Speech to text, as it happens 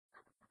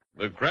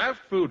The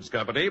Kraft Foods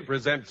Company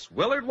presents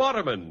Willard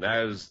Waterman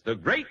as the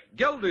Great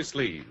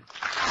Gildersleeve.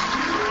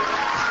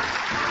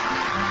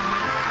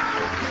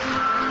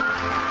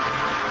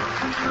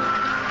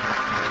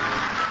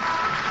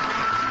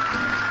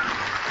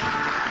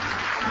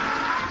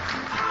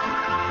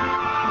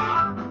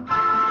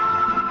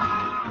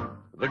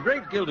 The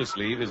Great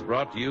Gildersleeve is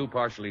brought to you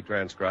partially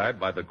transcribed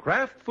by the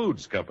Kraft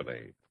Foods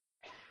Company.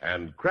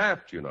 And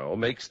Kraft, you know,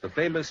 makes the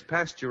famous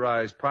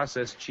pasteurized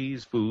processed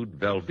cheese food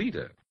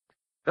Velveeta.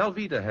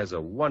 Velveeta has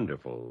a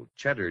wonderful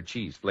cheddar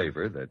cheese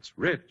flavor that's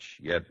rich,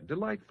 yet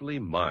delightfully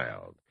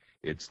mild.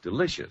 It's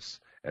delicious,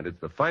 and it's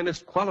the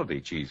finest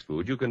quality cheese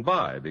food you can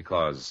buy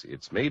because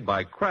it's made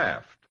by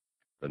Kraft,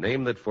 the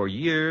name that for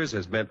years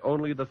has meant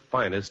only the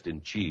finest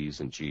in cheese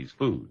and cheese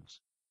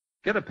foods.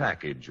 Get a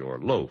package or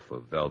loaf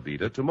of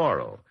Velveeta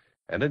tomorrow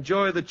and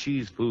enjoy the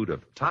cheese food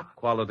of top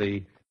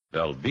quality,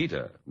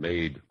 Velveeta,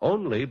 made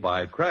only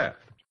by Kraft.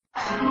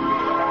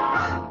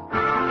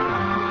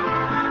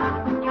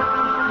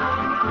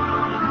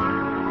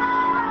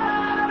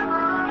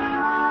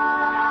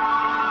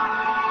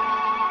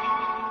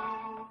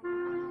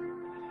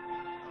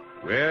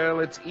 Well,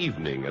 it's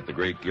evening at the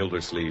great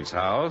Gildersleeve's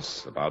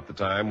house, about the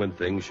time when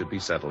things should be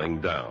settling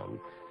down.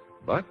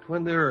 But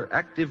when there are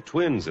active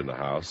twins in the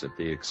house at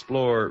the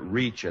explore,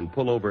 reach, and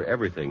pull over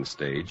everything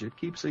stage, it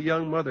keeps a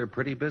young mother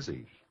pretty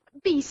busy.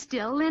 Be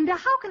still, Linda.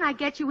 How can I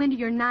get you into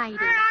your nightie?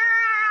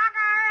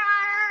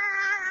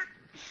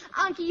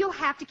 Unky, you'll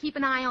have to keep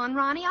an eye on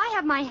Ronnie. I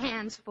have my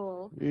hands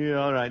full. Yeah,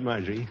 all right,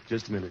 Marjorie.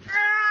 Just a minute.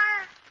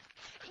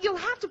 You'll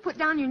have to put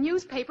down your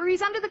newspaper.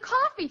 He's under the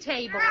coffee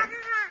table.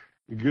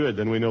 Good,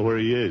 then we know where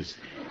he is.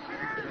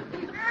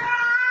 Ronnie,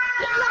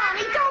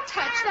 don't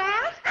touch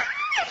that.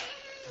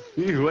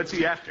 What's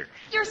he after?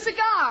 Your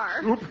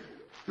cigar. Oop.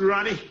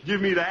 Ronnie,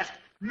 give me that.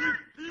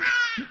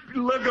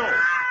 Let go.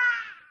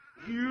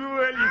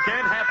 Well, you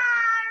can't have it.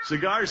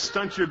 Cigars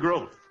stunt your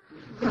growth.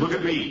 Look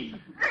at me.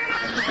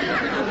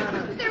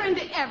 They're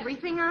into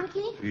everything,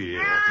 Unky.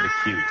 Yeah, they're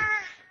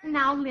cute.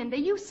 Now, Linda,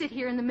 you sit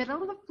here in the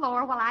middle of the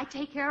floor while I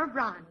take care of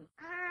Ronnie.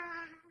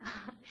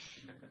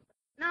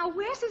 Now,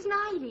 where's his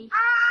nightie?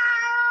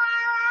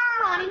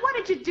 Ronnie, what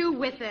did you do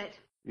with it?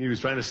 He was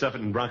trying to stuff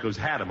it in Bronco's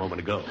hat a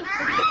moment ago.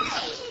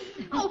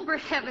 Oh, for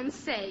heaven's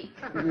sake.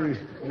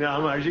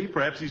 Now, Margie,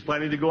 perhaps he's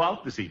planning to go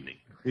out this evening.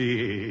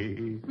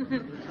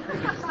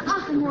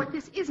 Uncle Mort,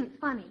 this isn't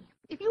funny.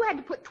 If you had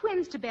to put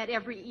twins to bed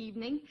every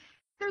evening,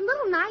 they're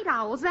little night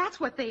owls,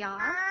 that's what they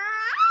are.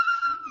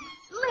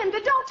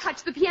 Linda, don't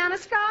touch the piano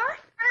scar.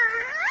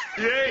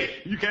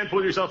 Hey, you can't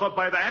pull yourself up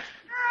by that.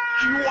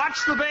 You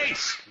watch the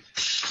bass.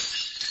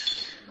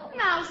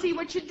 Now see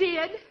what you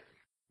did.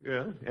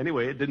 Yeah,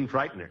 anyway, it didn't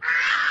frighten her.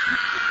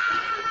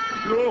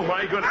 Oh,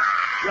 my goodness.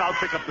 I'll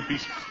pick up the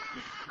pieces.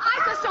 I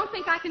just don't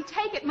think I can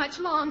take it much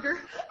longer.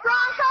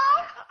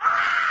 Bronco?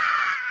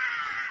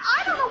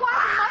 I don't know why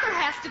the mother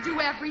has to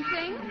do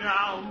everything.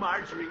 Now,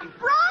 Marjorie.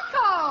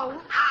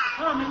 Bronco!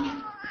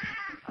 Honey.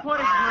 What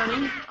is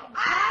honey?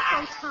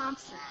 Bronco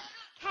Thompson.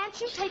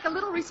 Can't you take a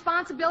little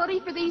responsibility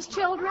for these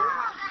children?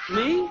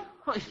 Me?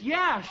 Oh,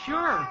 yeah,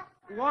 sure.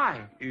 Why?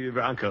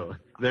 Bronco,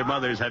 their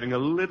mother's having a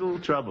little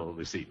trouble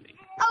this evening.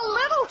 A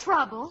little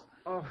trouble?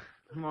 Oh,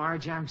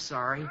 Marge, I'm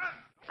sorry.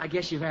 I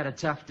guess you've had a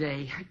tough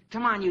day.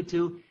 Come on, you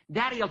two.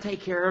 Daddy'll take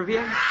care of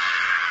you.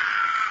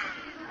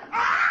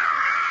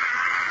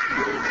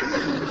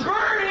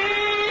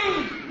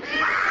 Bertie!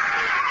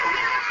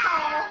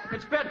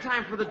 It's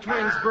bedtime for the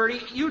twins,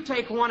 Bertie. You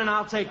take one and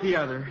I'll take the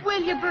other.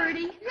 Will you,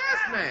 Bertie?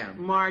 Yes, ma'am.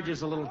 Marge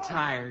is a little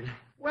tired.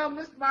 Well,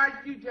 Miss Marge,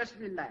 you just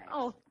relax.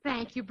 Oh,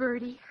 thank you,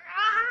 Bertie.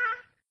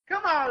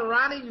 Come on,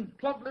 Ronnie, you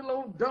plump little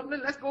old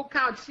dumpling. Let's go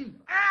count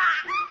sheep.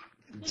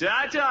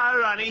 Ta-ta,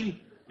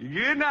 Ronnie.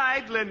 Good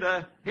night,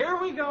 Linda. Here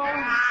we go.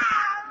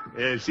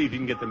 See if you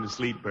can get them to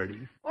sleep,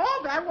 Bertie.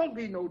 Oh, that won't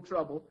be no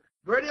trouble.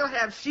 Bertie will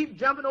have sheep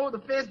jumping over the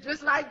fence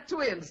just like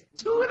twins,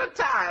 two at a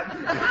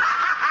time.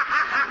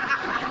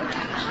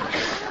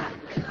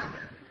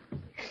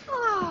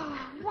 Oh,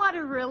 what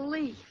a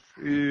relief.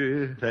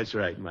 That's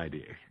right, my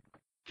dear.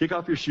 Kick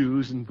off your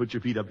shoes and put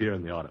your feet up here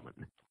on the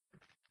ottoman.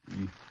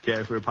 You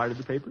care for a part of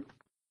the paper?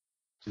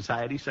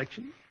 Society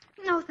section?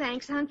 No,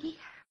 thanks, Hunky.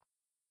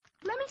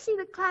 Let me see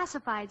the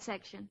classified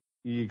section.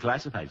 The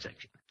classified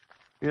section.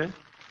 Yeah,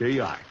 here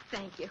you are.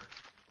 Thank you.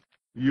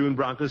 You and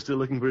Bronco still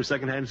looking for a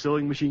second-hand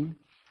sewing machine?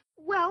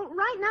 Well,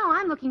 right now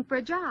I'm looking for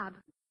a job.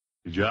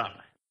 A job?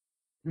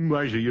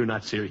 Marjorie, you're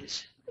not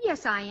serious.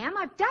 Yes, I am.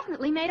 I've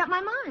definitely made up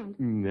my mind.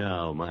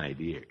 No, my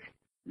dear.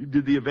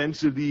 Did the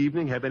events of the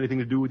evening have anything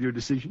to do with your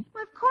decision?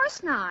 Well, of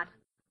course not.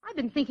 I've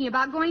been thinking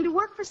about going to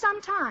work for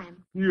some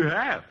time. You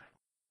have?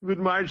 But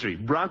Marjorie,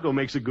 Bronco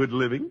makes a good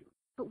living.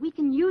 But we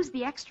can use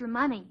the extra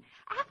money.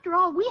 After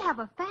all, we have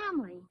a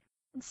family.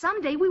 And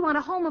someday we want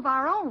a home of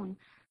our own.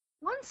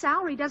 One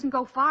salary doesn't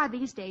go far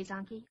these days,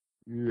 Unky.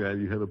 Yeah,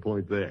 you have a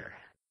point there.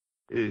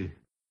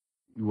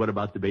 What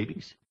about the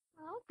babies?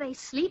 Well, they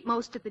sleep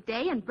most of the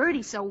day, and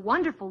Bertie's so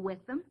wonderful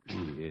with them.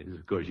 Yes,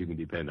 of course you can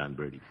depend on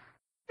Bertie.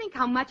 Think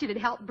how much it'd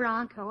help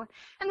Bronco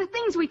and the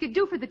things we could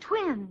do for the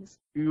twins.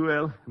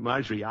 Well,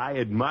 Marjorie, I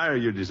admire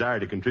your desire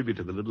to contribute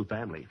to the little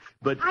family,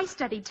 but... I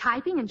studied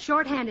typing and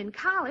shorthand in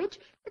college.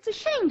 It's a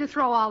shame to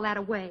throw all that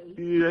away.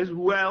 Yes,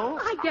 well...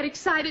 I get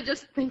excited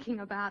just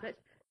thinking about it.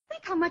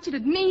 Think how much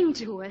it'd mean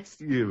to us.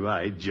 You're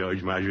right,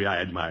 George, Marjorie.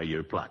 I admire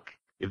your pluck.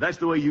 If that's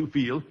the way you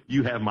feel,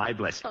 you have my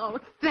blessing. Oh,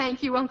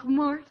 thank you, Uncle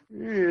Mort.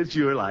 It's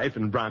your life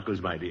and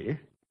Bronco's, my dear.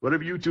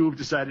 Whatever you two have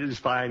decided is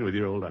fine with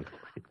your old uncle.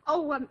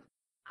 Oh,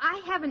 I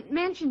haven't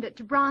mentioned it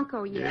to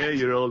Bronco yet. Yeah,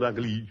 your old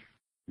uncle.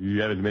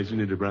 You haven't mentioned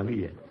it to Bronco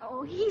yet.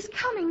 Oh, he's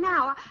coming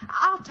now.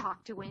 I'll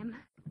talk to him.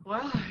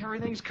 Well,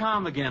 everything's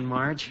calm again,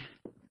 Marge.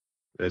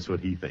 That's what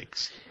he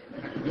thinks.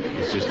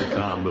 It's just the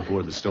calm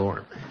before the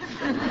storm.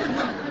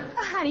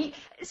 Honey,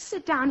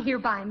 sit down here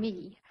by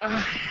me.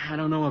 I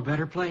don't know a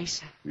better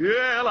place.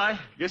 Well, I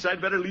guess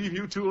I'd better leave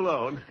you two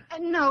alone.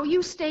 No,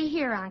 you stay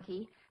here,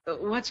 Unky.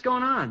 What's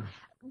going on?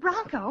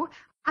 Bronco,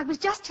 I was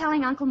just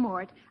telling Uncle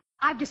Mort,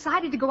 I've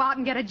decided to go out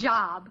and get a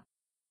job.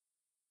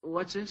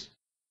 What's this?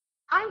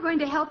 I'm going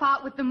to help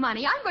out with the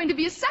money. I'm going to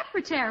be a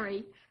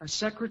secretary. A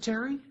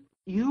secretary?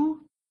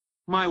 You?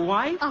 My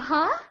wife?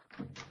 Uh-huh.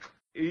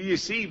 You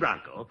see,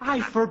 Bronco. I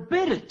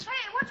forbid it.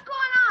 Hey, what's going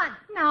on?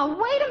 Now,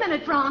 wait a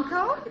minute,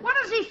 Bronco. What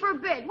does he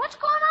forbid? What's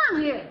going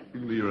on here?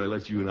 Leroy,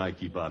 let you and I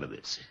keep out of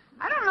this.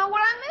 I don't know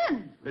what I'm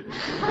in.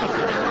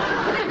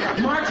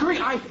 Marjorie,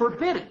 I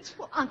forbid it.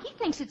 Well, Unky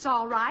thinks it's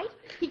all right.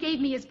 He gave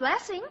me his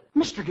blessing.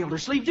 Mr.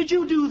 Gildersleeve, did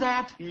you do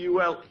that?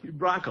 Well,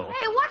 Bronco.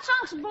 Hey, what's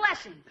Unc's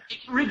blessing?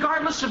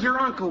 Regardless of your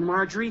uncle,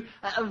 Marjorie,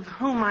 of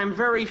whom I'm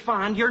very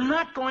fond, you're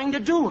not going to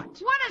do it.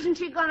 What isn't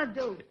she gonna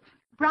do?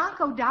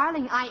 Bronco,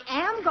 darling, I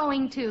am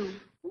going to.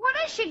 What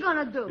is she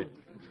gonna do?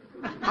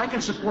 I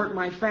can support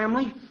my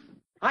family.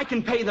 I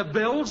can pay the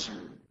bills.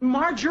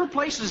 Marge, your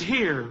place is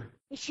here.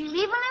 Is she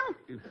leaving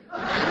him?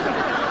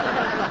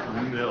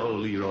 No,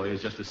 Leroy,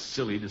 it's just a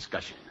silly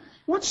discussion.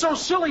 What's so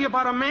silly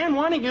about a man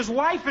wanting his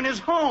wife in his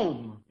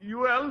home?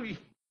 Well,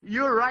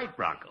 you're right,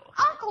 Bronco.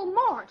 Uncle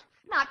Mort,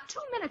 not 2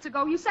 minutes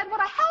ago you said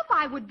what a help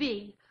I would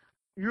be.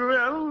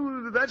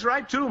 Well, that's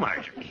right, too,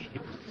 Marjorie.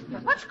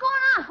 What's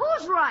going on?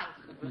 Who's right?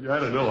 I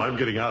don't know. I'm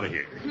getting out of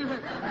here.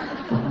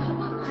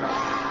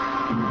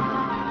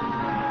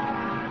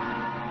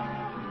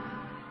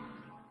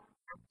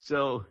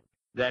 So,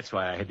 that's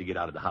why I had to get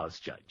out of the house,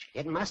 Judge.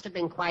 It must have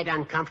been quite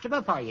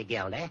uncomfortable for you,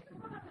 Gildy.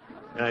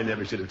 I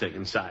never should have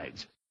taken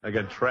sides. I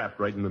got trapped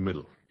right in the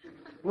middle.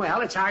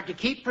 Well, it's hard to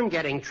keep from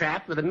getting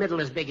trapped with a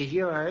middle as big as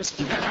yours.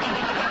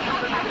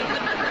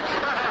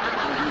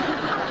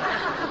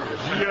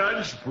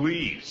 Judge,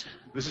 please.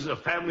 This is a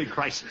family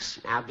crisis.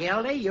 Now,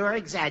 Gildy, you're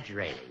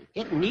exaggerating.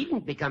 It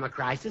needn't become a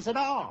crisis at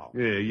all.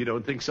 Yeah, you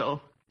don't think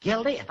so?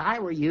 Gildy, if I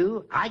were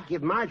you, I'd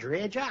give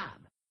Marjorie a job.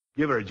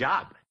 Give her a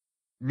job.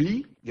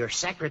 Me? Your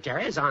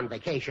secretary is on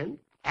vacation.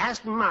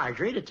 Ask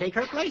Marjorie to take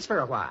her place for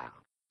a while.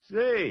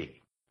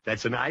 Say,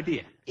 that's an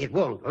idea. It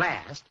won't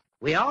last.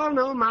 We all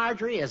know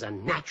Marjorie is a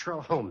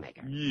natural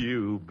homemaker.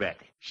 You bet.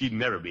 She'd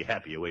never be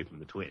happy away from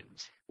the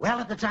twins. Well,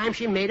 at the time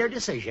she made her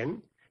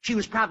decision, she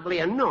was probably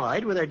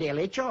annoyed with her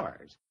daily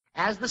chores.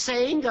 As the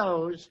saying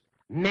goes,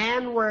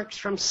 man works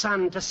from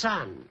sun to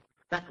sun,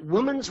 but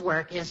woman's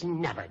work is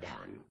never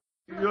done.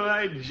 All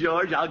right,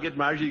 George, I'll get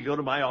Marjorie to go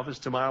to my office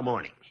tomorrow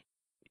morning.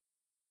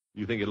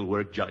 You think it'll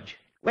work, Judge?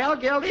 Well,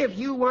 Gildy, if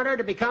you want her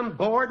to become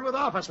bored with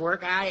office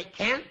work, I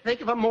can't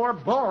think of a more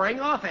boring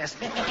office.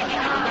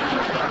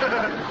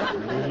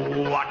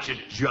 Watch it,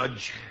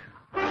 Judge.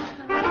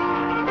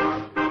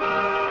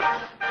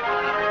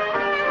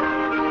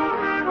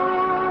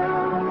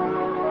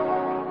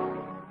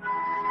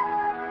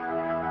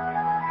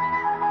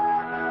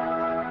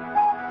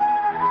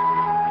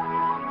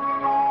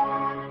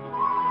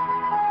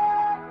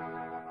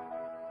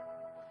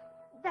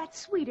 That's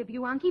sweet of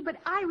you, Unky, but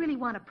I really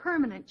want a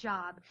permanent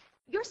job.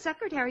 Your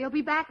secretary will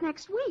be back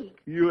next week.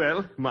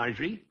 Well,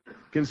 Marjorie,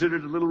 consider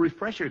it a little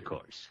refresher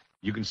course.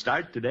 You can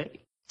start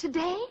today.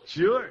 Today?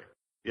 Sure.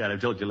 Yeah, I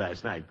told you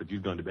last night, but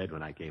you'd gone to bed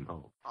when I came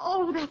home.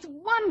 Oh, that's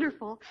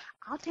wonderful.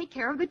 I'll take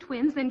care of the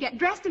twins, then get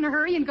dressed in a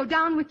hurry and go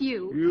down with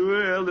you.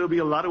 Well, there'll be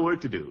a lot of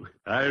work to do.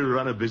 I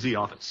run a busy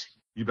office.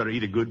 You better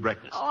eat a good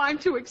breakfast. Oh, I'm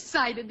too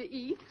excited to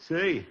eat.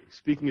 Say,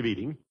 speaking of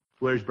eating,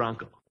 where's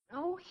Bronco?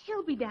 Oh,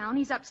 he'll be down.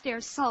 He's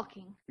upstairs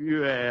sulking.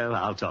 Well,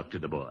 I'll talk to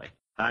the boy.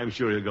 I'm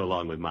sure he'll go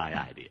along with my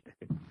idea.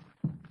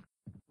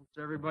 What's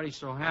everybody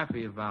so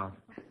happy about?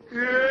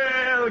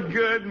 Well,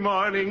 good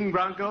morning,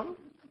 Bronco.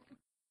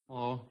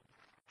 Oh,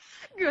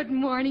 Good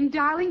morning,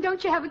 darling.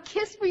 Don't you have a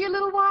kiss for your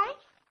little wife?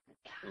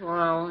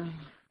 well,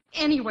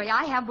 Anyway,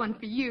 I have one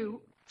for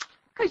you.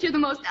 'Cause you're the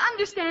most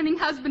understanding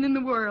husband in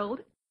the world.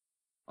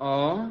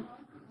 oh,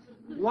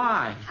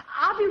 why?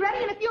 I'll be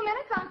ready in a few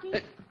minutes,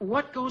 Unky.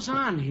 What goes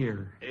on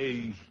here?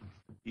 Hey,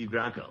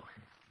 Bronco.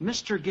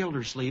 Mr.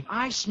 Gildersleeve,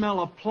 I smell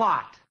a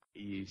plot.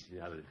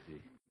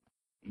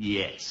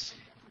 Yes.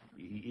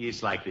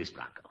 It's like this,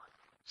 Bronco.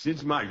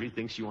 Since Marjorie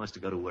thinks she wants to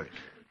go to work,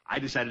 I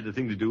decided the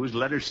thing to do is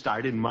let her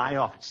start in my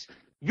office.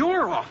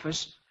 Your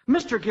office?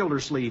 Mr.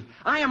 Gildersleeve,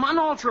 I am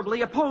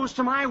unalterably opposed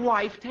to my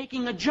wife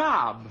taking a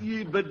job.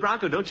 But,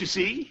 Bronco, don't you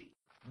see?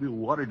 The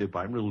water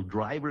department will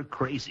drive her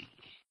crazy.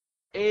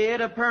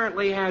 It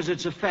apparently has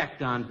its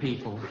effect on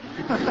people.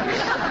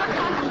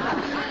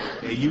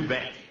 You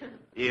bet.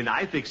 And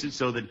I fix it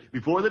so that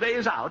before the day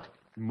is out,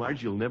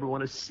 Margie will never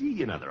want to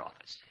see another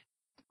office.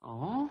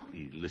 Oh?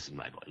 Listen,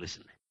 my boy,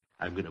 listen.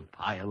 I'm going to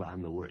pile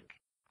on the work.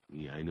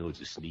 Yeah, I know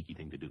it's a sneaky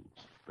thing to do,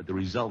 but the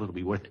result will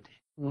be worth it.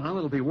 Well,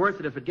 it'll be worth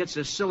it if it gets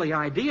this silly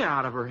idea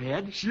out of her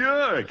head.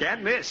 Sure,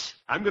 can't miss.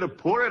 I'm going to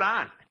pour it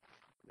on.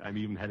 I'm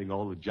even having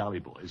all the jolly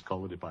boys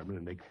call the department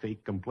and make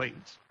fake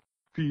complaints.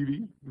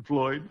 Peavy,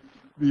 Floyd,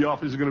 the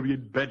office is going to be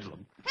in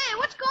bedlam. Hey,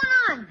 what's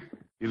going on?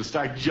 It'll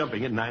start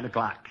jumping at 9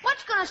 o'clock.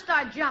 What's going to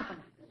start jumping?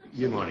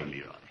 Good morning,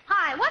 Leroy.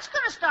 Hi, what's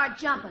going to start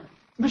jumping?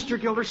 Mr.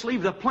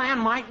 Gildersleeve, the plan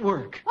might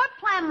work. What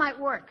plan might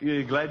work?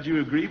 Glad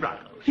you agree,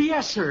 Bronco.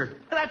 Yes, sir.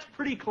 That's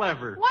pretty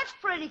clever. What's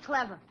pretty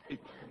clever?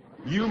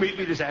 You meet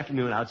me this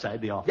afternoon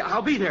outside the office. Yeah,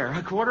 I'll be there,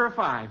 4:45. Why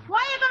are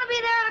you going to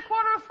be there at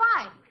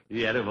 5:15?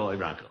 Yeah, the boy,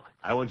 Bronco.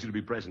 I want you to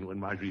be present when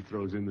Marjorie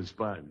throws in the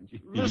sponge.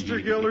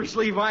 Mr.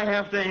 Gildersleeve, I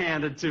have to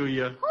hand it to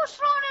you. Who's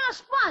throwing in a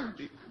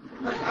sponge?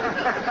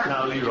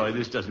 Now, Leroy,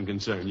 this doesn't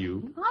concern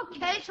you.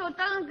 Okay, so it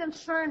doesn't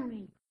concern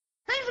me.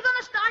 Things are going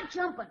to start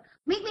jumping.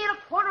 Meet me at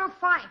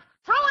 5:15.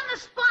 Throw in the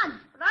sponge,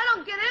 but I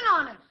don't get in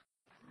on it.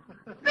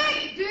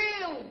 Big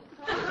deal.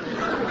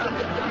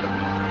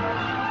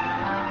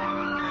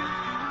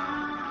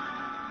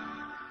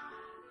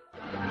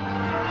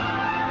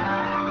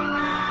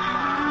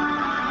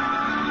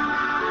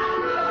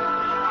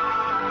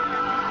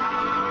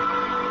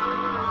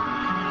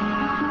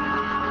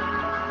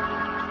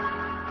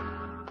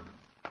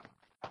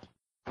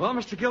 Well,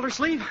 Mr.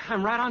 Gildersleeve,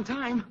 I'm right on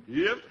time.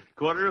 Yep,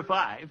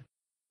 5:15.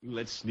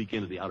 Let's sneak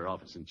into the outer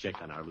office and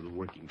check on our little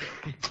working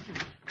day.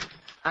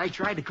 I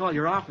tried to call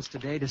your office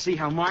today to see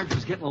how Marge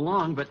was getting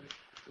along, but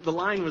the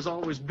line was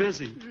always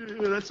busy.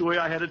 Yeah, that's the way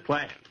I had it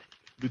planned.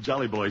 The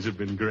Jolly Boys have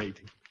been great.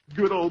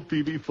 Good old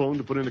PB phoned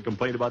to put in a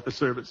complaint about the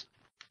service.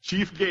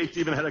 Chief Gates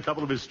even had a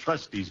couple of his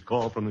trustees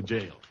call from the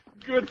jail.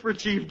 Good for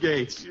Chief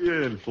Gates.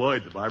 Yeah, and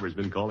Floyd, the barber's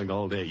been calling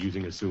all day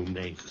using assumed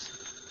names.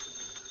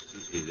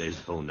 There's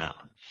the phone now.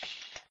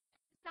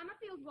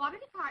 Summerfield Water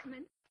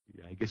Department.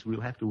 Yeah, I guess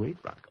we'll have to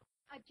wait, Bronco.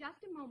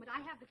 Just a moment.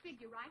 I have the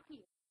figure right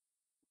here.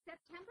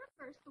 September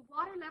 1st, the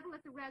water level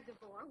at the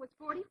reservoir was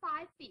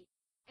 45 feet,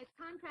 as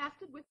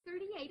contrasted with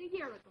 38 a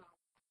year ago.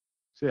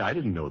 Say, I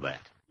didn't know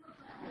that.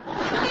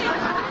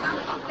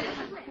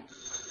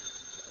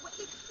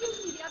 Excuse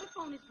me, the other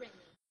phone is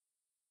ringing.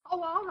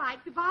 Oh, all right.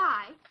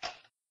 Goodbye.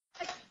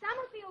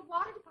 Summerfield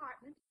Water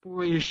Department.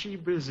 Boy, is she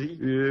busy.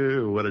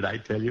 Yeah, what did I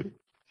tell you?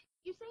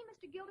 You say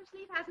Mr.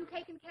 Gildersleeve hasn't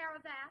taken care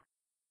of that?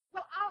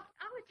 Well, I'll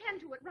attend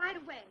to it right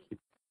away.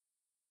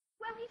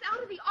 Well, he's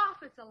out of the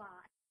office a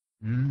lot.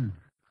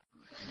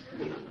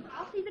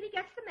 I'll see that he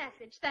gets the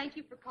message. Thank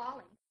you for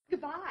calling.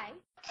 Goodbye.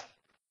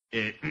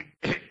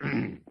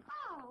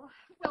 Oh,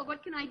 well,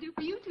 what can I do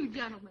for you two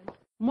gentlemen?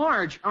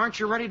 Marge, aren't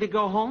you ready to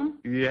go home?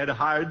 You had a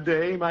hard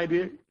day, my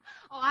dear?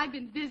 Oh, I've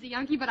been busy,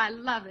 Unky, but I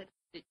love it.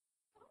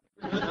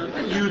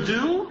 You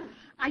do?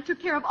 I took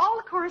care of all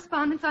the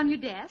correspondence on your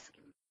desk.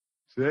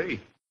 Say,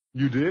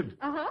 you did.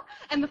 Uh-huh.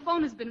 And the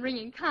phone has been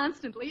ringing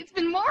constantly. It's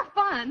been more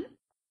fun.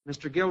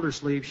 Mr.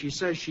 Gildersleeve, she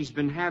says she's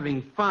been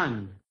having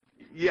fun.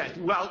 Yeah,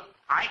 well,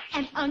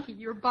 And Unky,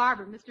 your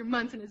barber, Mr.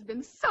 Munson, has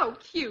been so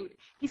cute.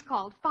 He's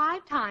called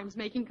 5 times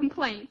making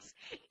complaints.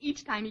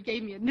 Each time he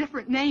gave me a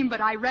different name,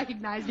 but I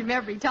recognized him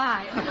every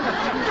time.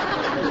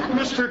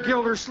 Mr.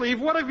 Gildersleeve,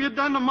 what have you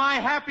done to my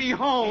happy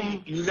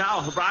home?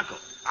 Now, Bronco,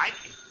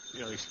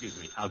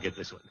 excuse me, I'll get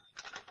this one.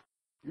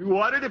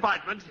 Water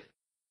Department.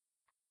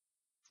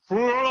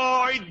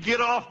 Floyd,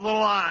 get off the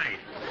line.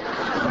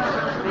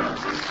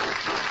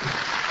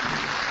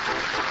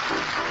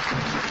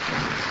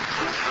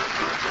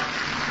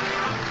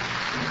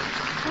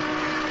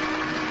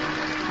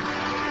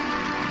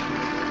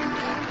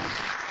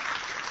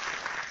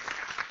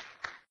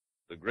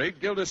 The great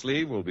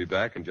Gildersleeve will be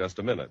back in just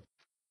a minute.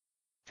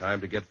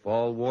 Time to get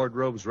fall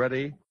wardrobes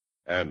ready,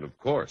 and, of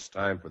course,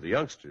 time for the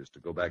youngsters to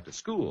go back to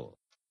school.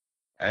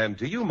 And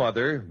to you,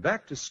 Mother,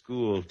 back to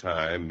school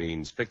time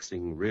means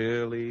fixing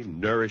really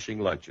nourishing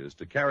lunches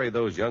to carry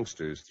those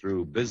youngsters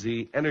through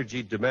busy,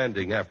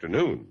 energy-demanding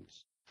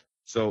afternoons.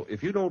 So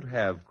if you don't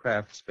have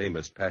Kraft's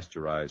famous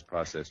pasteurized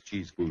processed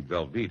cheese food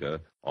Velveeta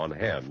on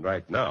hand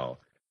right now,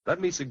 let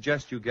me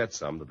suggest you get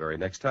some the very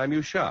next time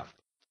you shop.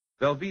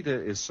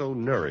 Velveeta is so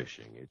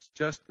nourishing. It's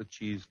just the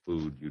cheese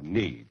food you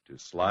need to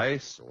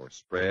slice or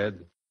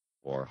spread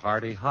for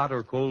hearty hot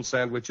or cold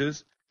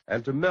sandwiches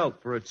and to melt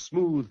for its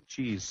smooth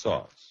cheese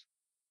sauce.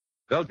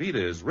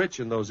 Velveeta is rich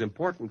in those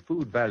important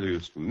food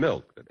values from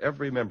milk that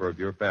every member of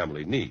your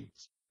family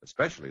needs,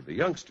 especially the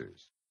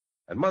youngsters.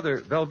 And,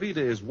 Mother, Velveeta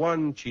is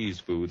one cheese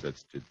food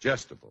that's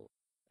digestible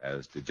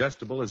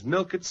as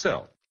milk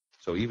itself,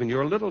 so even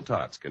your little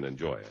tots can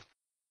enjoy it.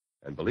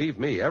 And believe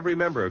me, every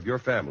member of your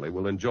family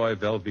will enjoy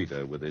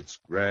Velveeta with its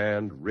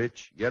grand,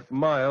 rich, yet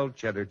mild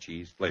cheddar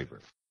cheese flavor.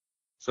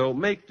 So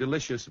make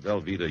delicious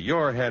Velveeta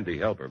your handy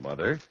helper,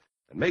 Mother,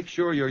 and make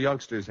sure your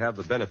youngsters have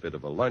the benefit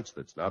of a lunch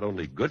that's not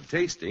only good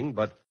tasting,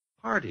 but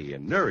hearty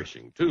and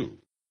nourishing, too.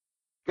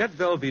 Get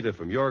Velveeta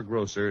from your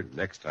grocer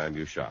next time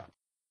you shop.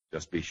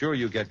 Just be sure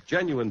you get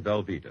genuine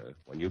Velveeta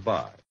when you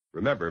buy.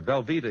 Remember,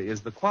 Velveeta is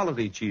the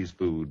quality cheese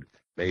food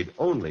made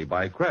only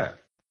by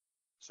Kraft.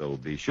 So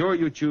be sure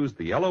you choose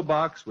the yellow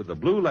box with the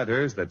blue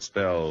letters that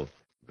spell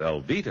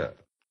Velveeta.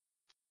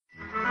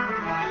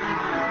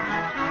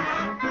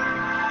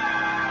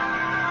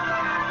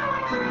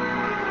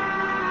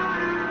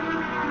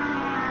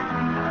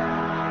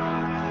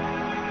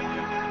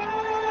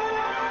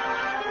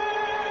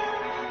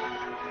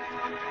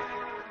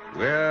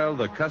 Well,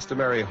 the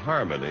customary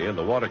harmony in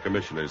the water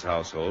commissioner's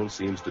household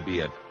seems to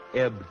be at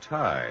ebb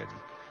tide.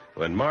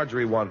 When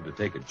Marjorie wanted to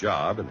take a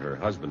job and her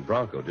husband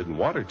Bronco didn't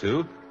want her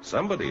to,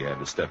 somebody had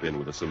to step in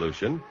with a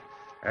solution.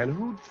 And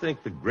who'd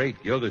think the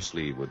great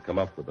Gildersleeve would come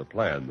up with a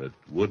plan that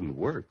wouldn't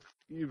work?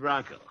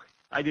 Bronco,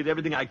 I did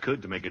everything I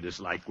could to make her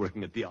dislike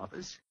working at the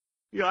office.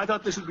 I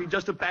thought this would be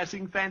just a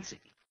passing fancy.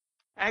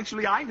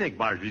 Actually, I think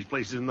Marjorie's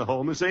place is in the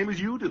home the same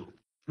as you do.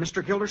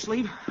 Mr.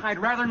 Gildersleeve, I'd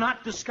rather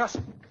not discuss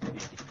it.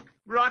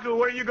 Bronco,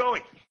 where are you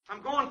going?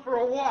 I'm going for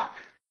a walk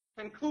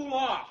and cool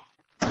off.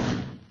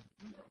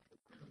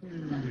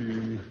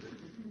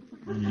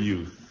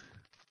 Youth.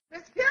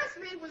 Miss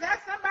Gildersleeve, was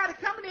that somebody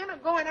coming in or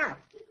going out?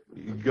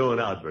 Going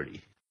out,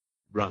 Bertie.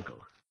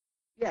 Bronco.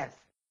 Yes.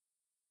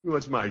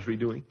 What's Marjorie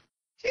doing?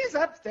 She's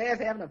upstairs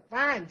having a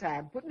fine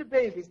time putting the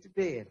babies to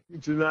bed.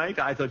 Tonight,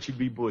 I thought she'd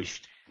be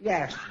bushed.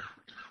 Yes.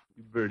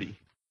 Bertie,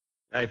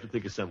 I have to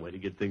think of some way to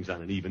get things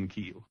on an even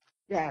keel.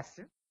 Yes,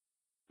 sir.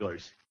 Of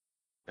course,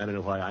 I don't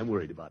know why I'm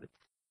worried about it.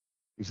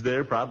 It's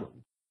their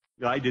problem.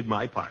 I did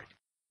my part.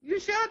 You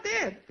sure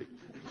did.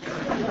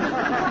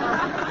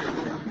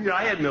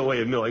 I had no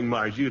way of knowing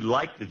Margie would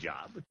like the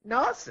job.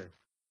 No, sir.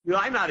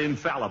 I'm not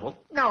infallible.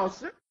 No,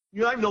 sir.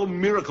 I'm no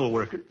miracle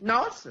worker.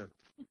 No, sir.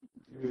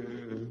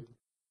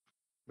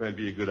 Might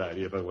be a good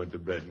idea if I went to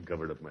bed and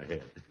covered up my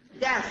head.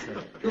 Yes,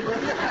 sir.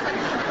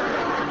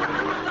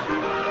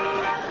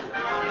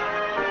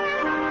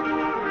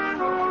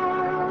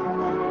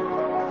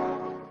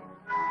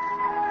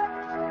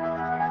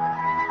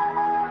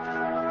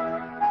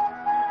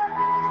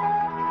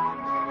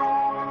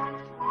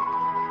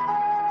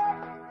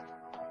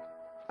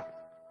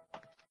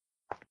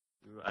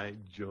 Right,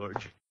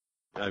 George.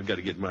 I've got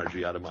to get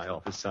Marjorie out of my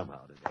office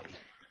somehow today.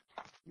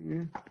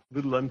 A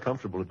little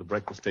uncomfortable at the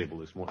breakfast table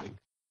this morning.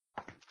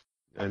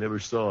 I never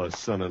saw a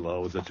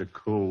son-in-law with such a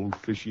cold,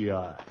 fishy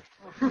eye.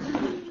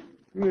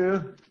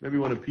 Maybe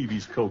one of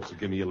Peavy's Cokes will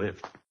give me a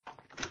lift.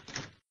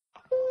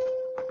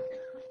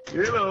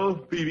 Hello,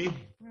 Peavy.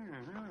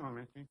 Hello,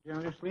 Mr.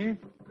 Gildersleeve.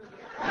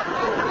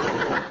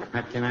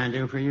 What can I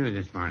do for you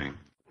this morning?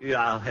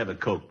 Yeah, I'll have a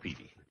Coke,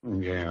 Peavy.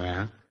 Yeah,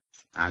 well,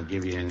 I'll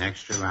give you an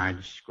extra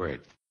large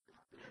squirt.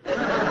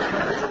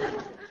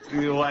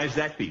 Why is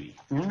that, Peavy?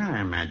 Well, I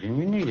imagine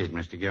you need it,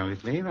 Mr.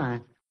 Gildersleeve.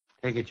 I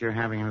take it you're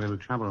having a little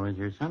trouble with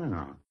your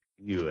son-in-law.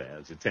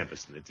 It's a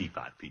tempest in the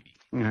teapot, Peavy.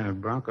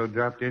 Bronco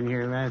dropped in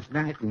here last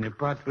night, and the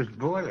pot was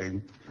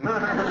boiling.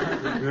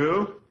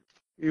 Who?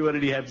 What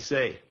did he have to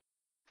say?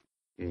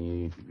 Do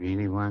you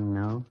really want to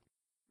know?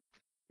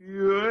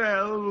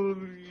 Well,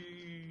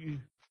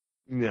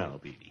 no,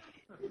 Peavy.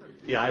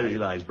 I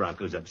realize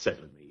Bronco's upset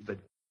with me, but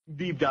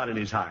deep down in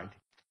his heart,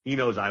 he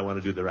knows I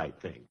want to do the right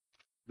thing.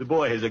 The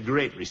boy has a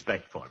great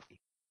respect for me.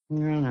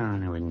 No,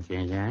 I wouldn't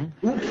say that.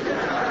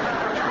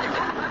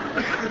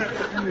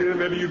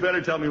 Maybe you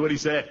better tell me what he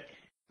said.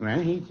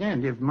 Well, he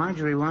said if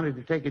Marjorie wanted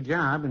to take a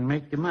job and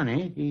make the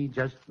money, he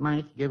just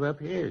might give up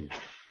his.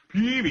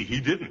 Peavy,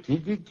 he didn't. He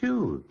did,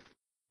 too.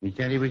 He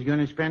said he was going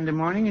to spend the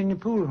morning in the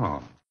pool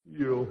hall.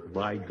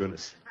 My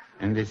goodness.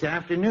 And this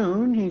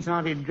afternoon, he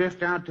thought he'd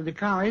drift out to the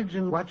college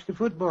and watch the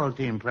football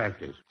team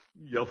practice.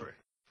 Yofer,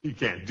 he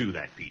can't do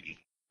that, Peavy.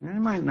 It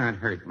might not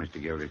hurt,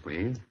 Mr.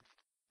 Gildersleeve.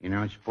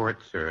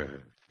 Sports are a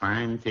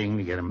fine thing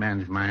to get a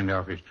man's mind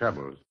off his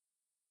troubles.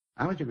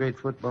 I was a great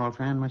football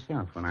fan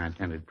myself when I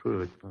attended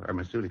Pruitt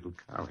Pharmaceutical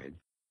College.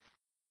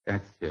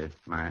 That's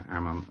my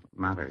alma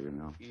mater,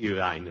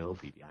 I know,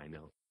 Peavy, I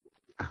know.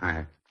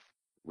 I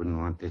wouldn't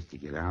want this to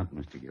get out,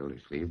 Mr.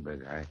 Gildersleeve, but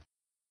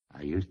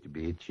I used to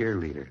be a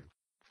cheerleader.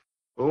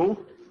 Oh?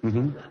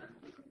 Mm-hmm.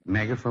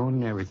 Megaphone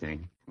and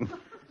everything.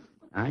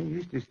 I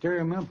used to stir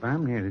 'em up,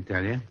 I'm here to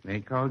tell you. They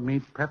called me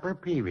Pepper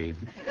Peavy.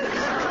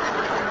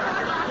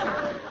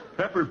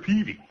 Pepper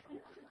Peavy?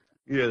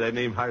 That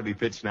name hardly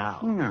fits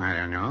now. I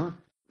don't know.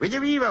 With a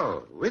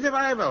Vivo, with a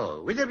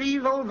Vivo, with a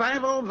Vivo,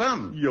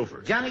 Vum.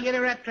 Yofer. Johnny get a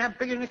rat trap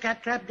bigger than a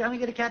cat trap. Johnny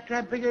get a cat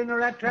trap bigger than a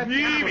rat trap.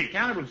 Peavy!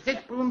 Cannibal,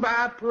 stick, boom,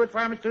 bob, Pruitt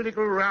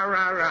Pharmaceutical, rah,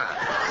 rah, rah.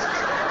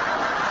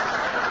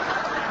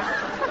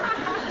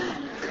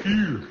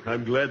 Phew,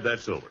 I'm glad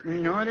that's over.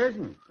 No, it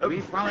isn't.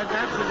 We followed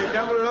that with a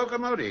double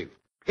locomotive.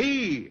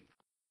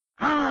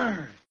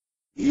 P-R-U-I.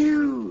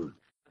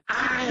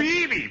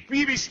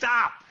 Peavy,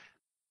 stop!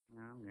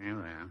 Okay,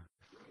 well.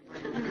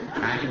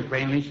 I can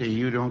plainly see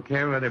you don't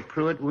care whether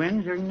Pruitt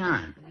wins or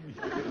not.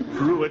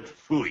 Pruitt,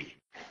 phooey.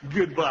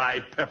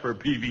 Goodbye, Pepper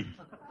Peavy.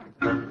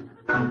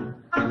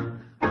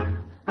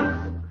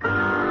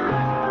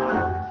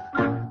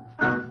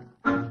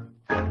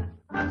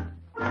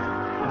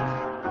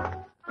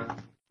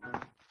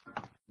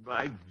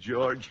 By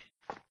George,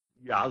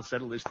 yeah, I'll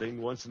settle this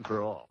thing once and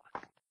for all.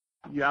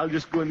 Yeah, I'll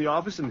just go in the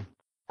office and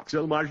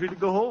tell Marjorie to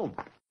go home.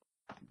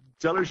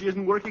 Tell her she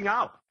isn't working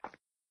out.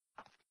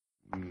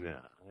 No,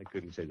 I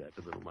couldn't say that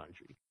to little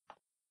Marjorie.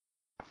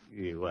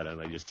 Yeah, why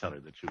don't I just tell her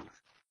the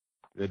truth?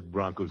 That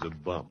Bronco's a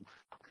bum.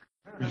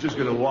 He's just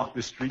going to walk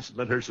the streets and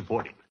let her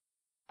support him.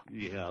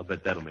 Yeah, I'll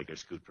bet that'll make her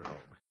scoot for home.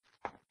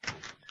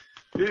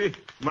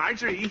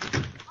 Marjorie.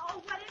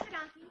 Oh, what is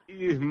it,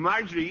 Unky?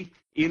 Marjorie,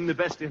 in the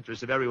best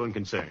interest of everyone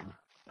concerned,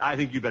 I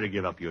think you better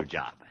give up your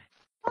job.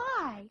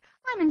 Why?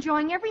 I'm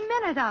enjoying every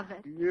minute of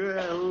it.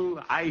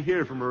 Well, I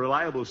hear from a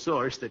reliable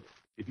source that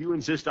if you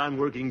insist on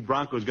working,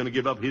 Bronco's going to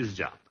give up his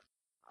job.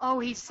 Oh,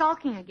 he's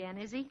sulking again,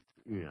 is he?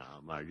 Yeah,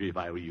 Marjorie, if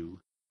I were you,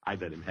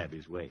 I'd let him have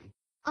his way.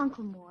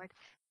 Uncle Mort,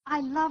 I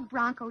love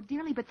Bronco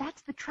dearly, but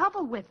that's the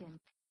trouble with him.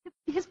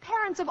 His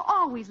parents have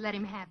always let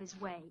him have his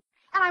way.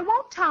 And I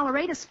won't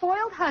tolerate a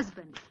spoiled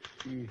husband.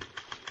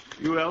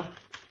 Well,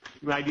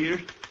 my dear,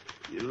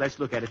 let's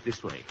look at it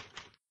this way.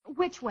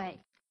 Which way?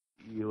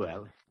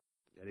 Well,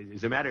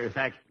 as a matter of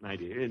fact, my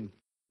dear, and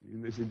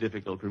this is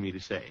difficult for me to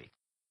say,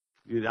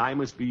 I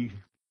must be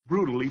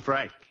brutally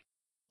frank.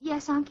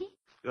 Yes, Unky?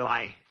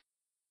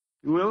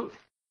 Well,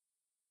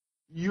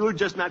 you're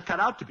just not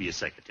cut out to be a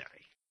secretary.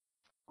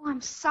 Oh,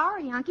 I'm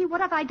sorry, Unky.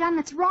 What have I done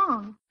that's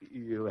wrong?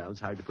 Well, it's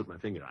hard to put my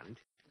finger on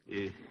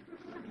it.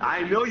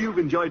 I know you've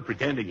enjoyed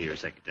pretending you're a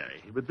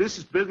secretary, but this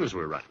is business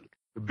we're running.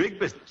 A big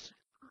business.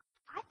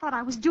 I thought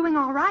I was doing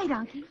all right,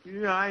 Unky.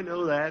 Yeah, I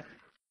know that.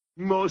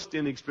 Most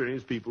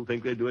inexperienced people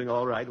think they're doing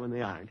all right when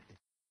they aren't.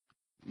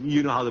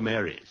 You know how the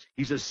mayor is.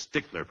 He's a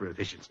stickler for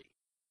efficiency.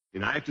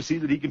 And I have to see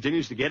that he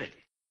continues to get it.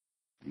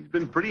 He's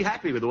been pretty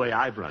happy with the way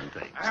I've run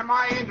things. Am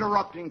I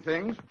interrupting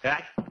things?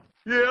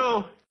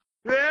 You.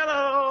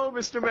 Hello,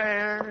 Mr.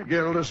 Mayor.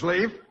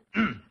 Gildersleeve.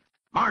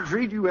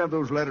 Marjorie, do you have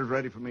those letters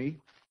ready for me?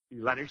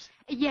 Letters?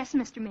 Yes,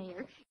 Mr.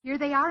 Mayor. Here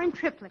they are in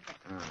triplicate.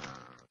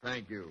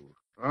 Thank you.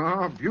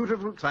 Oh,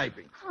 beautiful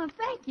typing. Oh,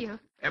 thank you.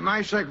 And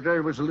my secretary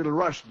was a little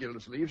rushed,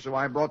 Gildersleeve, so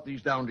I brought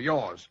these down to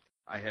yours.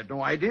 I had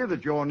no idea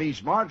that your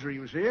niece Marjorie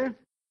was here.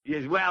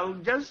 Yes, well,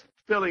 just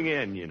filling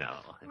in, you know.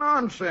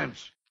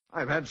 Nonsense.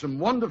 I've had some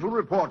wonderful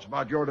reports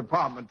about your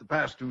department the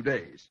past 2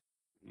 days.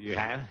 You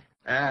have?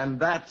 And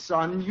that's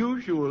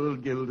unusual,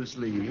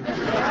 Gildersleeve. Well,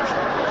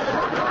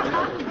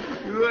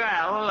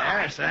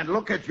 yes, and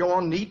look at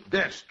your neat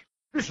desk.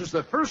 This is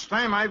the first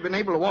time I've been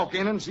able to walk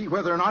in and see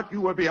whether or not you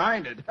were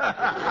behind it. That's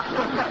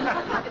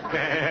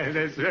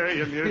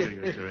very amusing,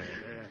 Mr.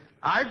 Mayor.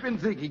 I've been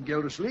thinking,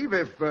 Gildersleeve,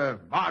 if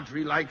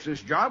Marjorie likes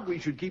this job, we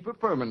should keep her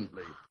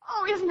permanently.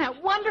 Oh, isn't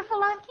that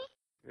wonderful, Unky?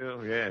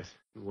 Oh, yes.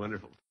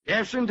 Wonderful.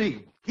 Yes,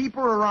 indeed. Keep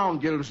her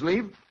around,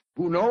 Gildersleeve.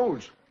 Who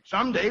knows?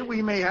 Someday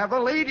we may have a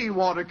lady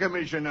water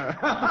commissioner.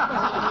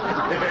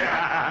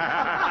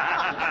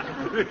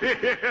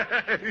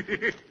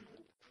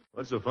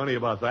 What's so funny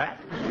about that?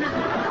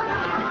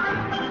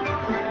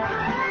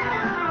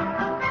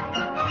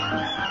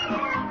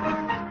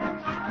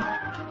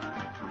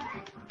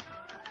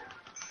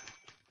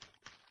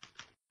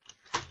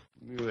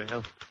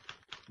 Well,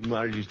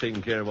 Margie's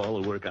taking care of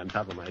all the work on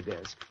top of my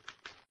desk.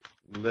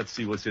 Let's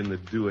see what's in the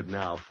Do It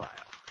Now file.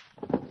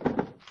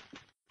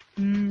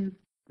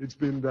 It's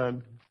been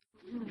done.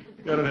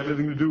 I don't have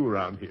anything to do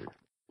around here.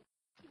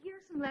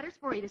 Here's some letters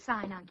for you to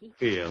sign, Unky.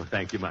 Yeah,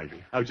 thank you,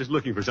 Marjorie. I was just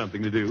looking for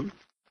something to do.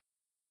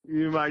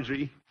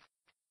 Marjorie,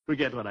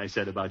 forget what I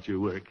said about your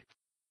work.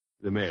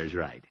 The mayor's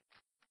right.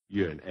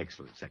 You're an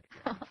excellent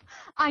secretary.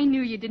 I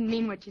knew you didn't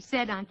mean what you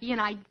said, Unky,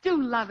 and I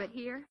do love it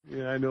here.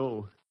 Yeah, I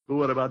know. But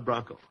what about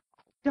Bronco?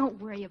 Don't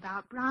worry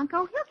about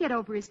Bronco. He'll get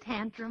over his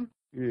tantrum.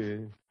 Yeah,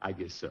 I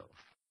guess so.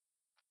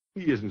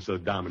 He isn't so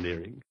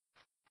domineering.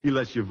 He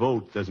lets you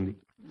vote, doesn't he?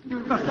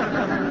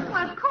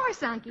 Well, of course,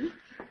 Unky.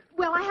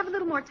 Well, I have a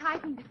little more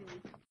typing to do.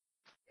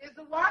 Is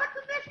the water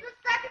commissioner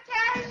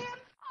secretary in?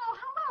 Oh,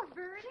 hello,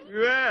 Bertie.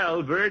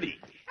 Well, Bertie.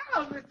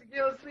 Hello, Mr.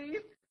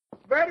 Gildersleeve.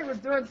 Bertie was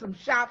doing some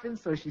shopping,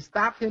 so she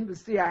stopped in to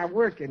see our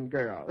working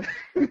girl.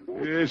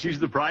 Yeah, she's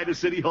the pride of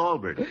City Hall,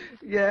 Bertie.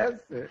 Yes,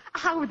 sir.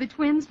 How are the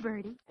twins,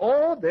 Bertie?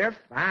 Oh, they're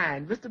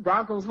fine. Mr.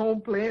 Bronco's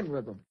home playing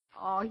with them.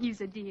 Oh,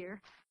 he's a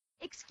dear.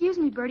 Excuse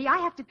me, Bertie, I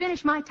have to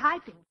finish my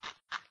typing.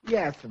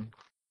 Yes, sir.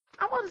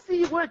 I want to see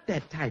you work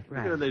that Yeah,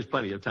 typewriter. there's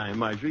plenty of time,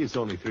 Marjorie. It's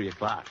only 3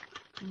 o'clock.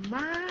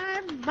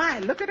 My,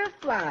 look at her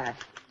fly.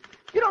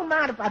 You don't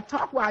mind if I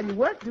talk while you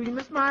work, do you,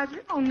 Miss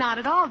Marjorie? Oh, not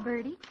at all,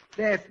 Bertie.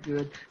 That's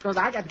good, because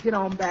I got to get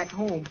on back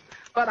home.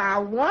 But I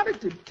wanted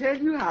to tell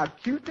you how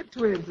cute the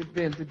twins have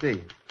been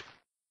today.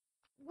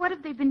 What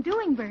have they been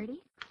doing,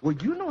 Bertie? Well,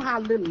 you know how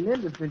little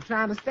Linda's been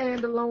trying to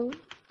stand alone?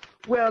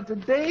 Well,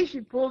 today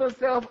she pulled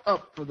herself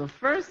up for the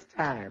first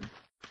time.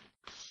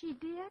 She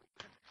did?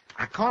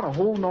 I caught her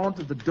holding on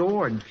to the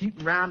door and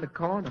peeping around the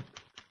corner.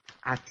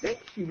 I think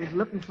she was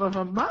looking for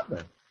her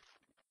mother.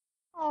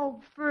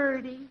 Oh,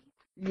 Bertie.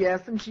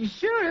 Yes, and she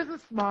sure is a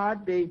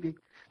smart baby.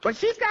 But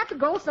she's got to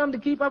go some to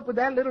keep up with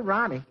that little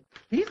Ronnie.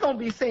 He's going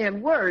to be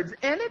saying words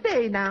any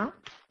day now.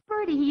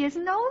 Bertie, he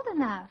isn't old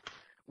enough.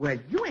 Well,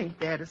 you ain't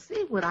there to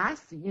see what I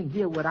see and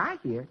hear what I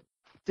hear.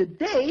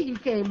 Today, he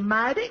came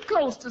mighty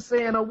close to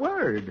saying a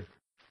word.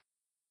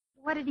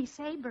 What did he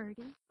say,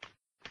 Bertie?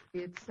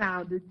 It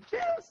sounded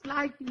just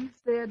like he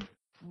said,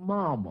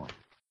 Mama.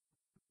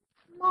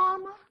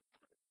 Mama?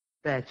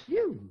 That's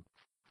you.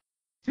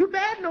 Too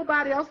bad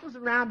nobody else was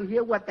around to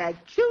hear what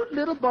that cute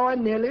little boy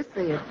nearly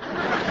said.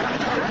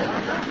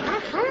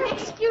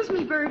 Excuse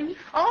me, Bertie.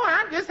 Oh,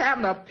 I'm just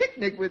having a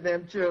picnic with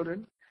them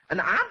children. And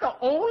I'm the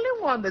only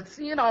one that's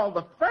seeing all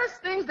the first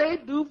things they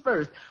do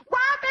first. Why,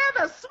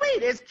 they're the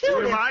sweetest,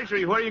 cutest.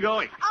 Marjorie, where are you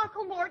going?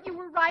 Uncle Mort, you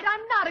were right.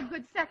 I'm not a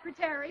good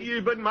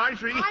secretary. But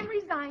Marjorie... I'm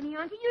resigning,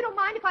 Uncle. You don't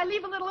mind if I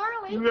leave a little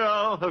early?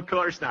 No, of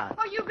course not.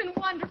 Oh, you've been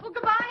wonderful.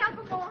 Goodbye,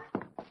 Uncle Mort.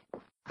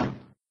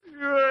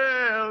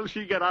 Well,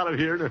 she got out of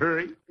here in a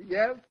hurry.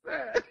 Yes,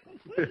 sir.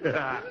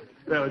 That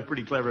was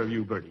pretty clever of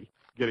you, Bertie,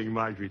 getting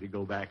Marjorie to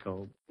go back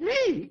home.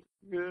 Me?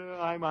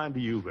 I'm on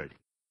to you, Bertie.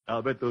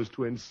 I'll bet those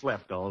twins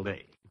slept all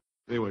day.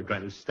 They weren't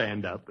going to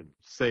stand up and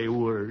say a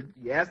word.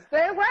 Yes,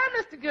 they were,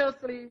 Mr.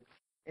 Gildersleeve.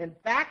 In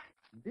fact,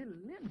 little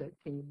Linda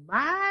came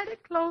mighty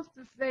close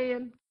to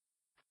saying,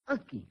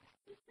 Unky.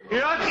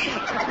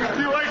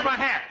 Unky! Where's my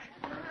hat?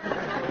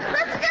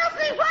 Mr.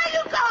 Gildersleeve, where are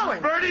you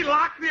going? Bertie,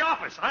 lock the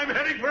office. I'm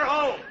heading for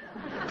home.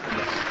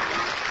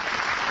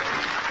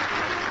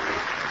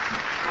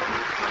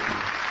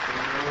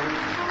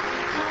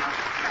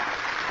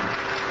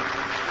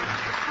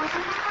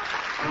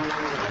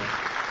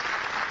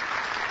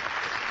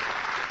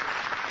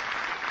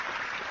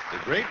 The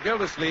great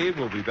Gildersleeve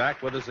will be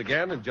back with us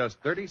again in just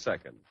 30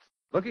 seconds.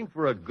 Looking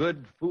for a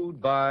good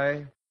food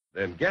buy?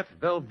 Then get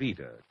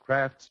Velveeta,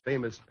 Kraft's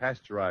famous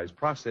pasteurized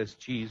processed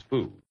cheese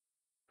food.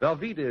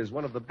 Velveeta is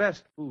one of the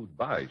best food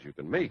buys you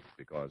can make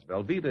because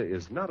Velveeta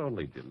is not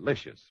only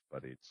delicious,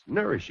 but it's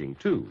nourishing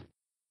too.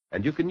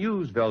 And you can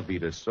use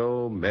Velveeta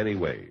so many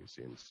ways,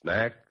 in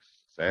snacks,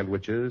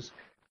 sandwiches,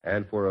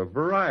 and for a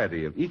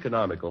variety of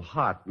economical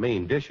hot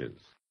main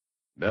dishes.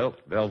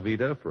 Melt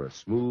Velveeta for a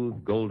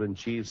smooth golden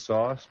cheese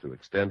sauce to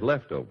extend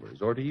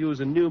leftovers or to use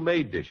in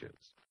new-made dishes.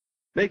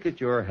 Make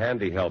it your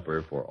handy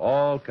helper for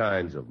all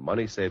kinds of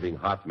money-saving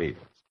hot meals.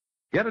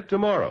 Get it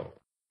tomorrow.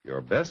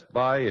 Your best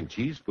buy in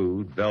cheese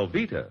food,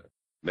 Velveeta,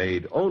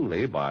 made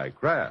only by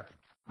Kraft.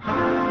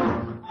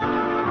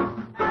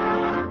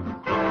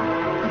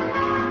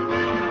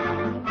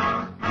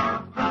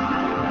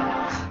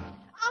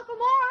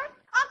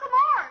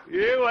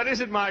 Yeah, what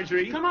is it,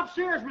 Marjorie? Come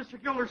upstairs,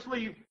 Mr.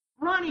 Gildersleeve.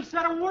 Ronnie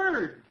said a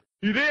word.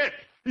 You did?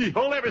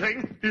 Hold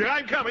everything. Here,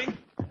 I'm coming.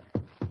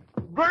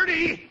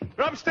 Bertie,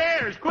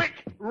 upstairs, quick.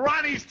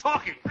 Ronnie's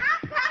talking.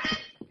 I'm coming.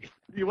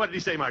 What did he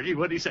say, Marjorie?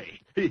 What did he say?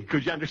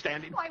 Could you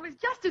understand him? Why, it was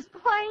just as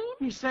plain.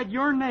 He said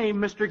your name,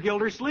 Mr.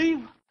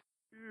 Gildersleeve.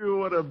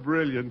 What a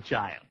brilliant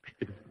child.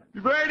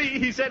 Bertie,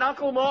 he said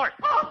Uncle Mort.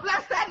 Oh,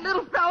 bless that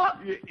little fellow.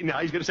 Now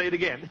he's going to say it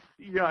again.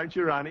 Aren't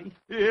you, Ronnie?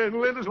 And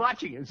Linda's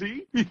watching him,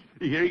 see?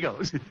 Here he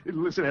goes.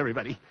 Listen,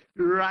 everybody.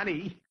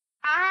 Ronnie.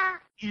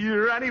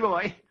 Ronnie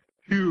boy.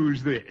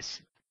 Who's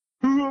this?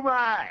 Who am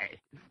I?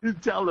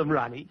 Tell them,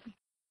 Ronnie.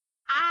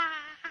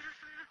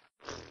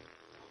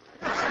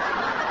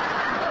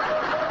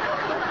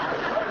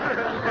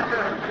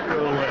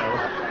 Oh,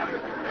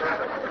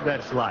 well.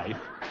 That's life.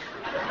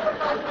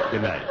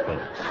 Good night,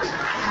 folks.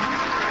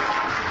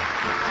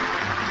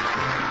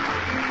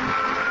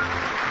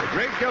 The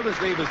Great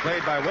Gildersleeve is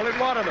played by Willard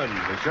Waterman.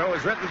 The show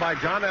is written by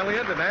John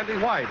Elliott and Andy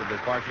White and is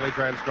partially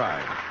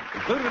transcribed.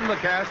 Included in the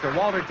cast are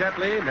Walter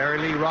Tetley, Mary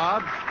Lee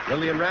Robb,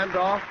 Lillian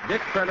Randolph, Dick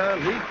Crenna,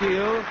 Lee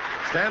Keel,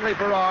 Stanley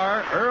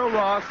Farrar, Earl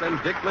Ross,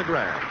 and Dick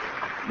LeGrand.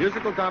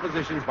 Musical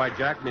compositions by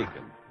Jack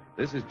Meakin.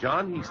 This is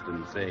John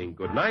Heaston saying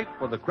good night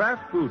for the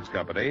Kraft Foods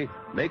Company,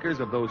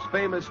 makers of those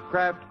famous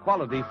Kraft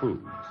quality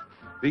foods.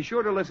 Be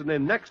sure to listen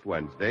in next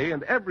Wednesday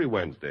and every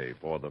Wednesday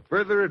for the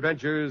further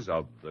adventures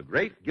of the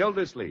Great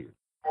Gildersleeve.